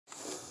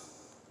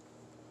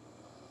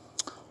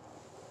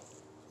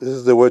This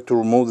is the way to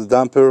remove the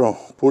damper or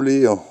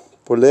pulley or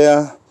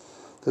polea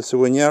del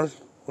Cigüeñal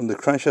from the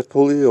crankshaft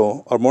pulley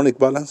or harmonic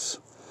balance.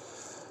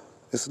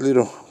 It's a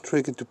little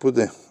tricky to put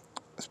the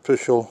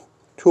special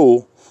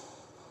tool,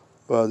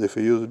 but if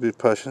you use a bit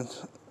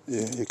patience,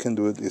 you can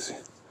do it easy.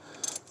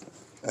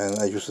 And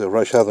I use the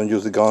right shot, I don't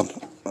use the gun.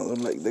 I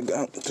don't like the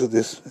gun to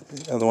this.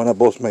 I don't want to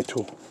bust my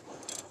tool.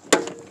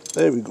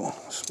 There we go.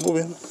 It's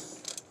moving.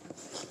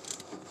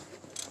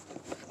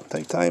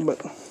 Take time, but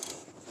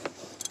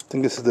I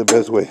think this is the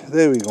best way.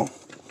 There we go.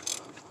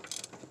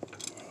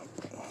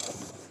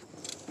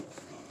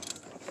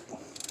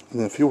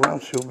 In a few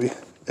rounds, you'll be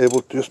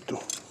able just to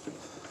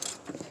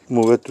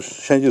move it to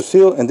change your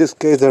seal. In this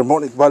case, the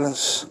harmonic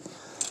balance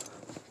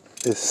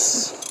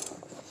is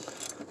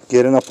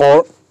getting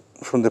apart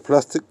from the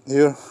plastic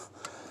here,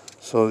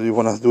 so you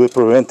want to do it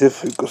preventive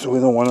because we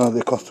don't want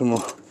the customer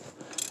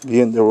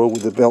be in the road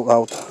with the belt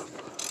out.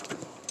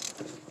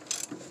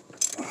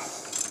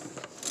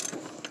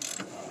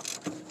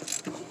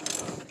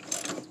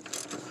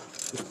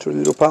 Just 2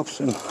 little pops,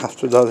 and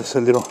after that it's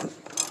a little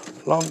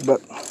long,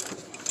 but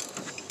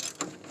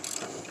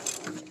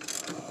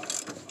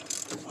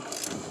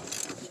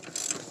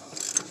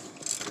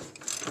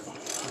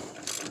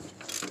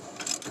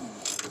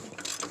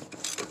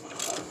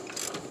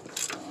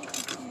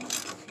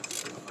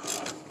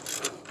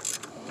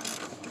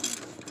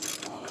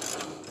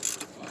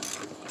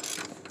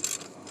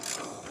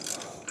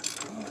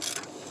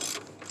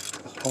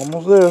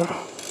almost there.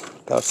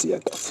 Casi.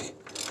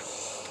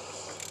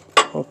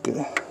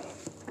 Okay.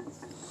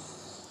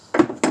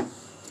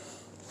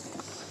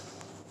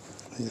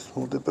 Just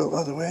move the belt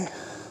out of the way.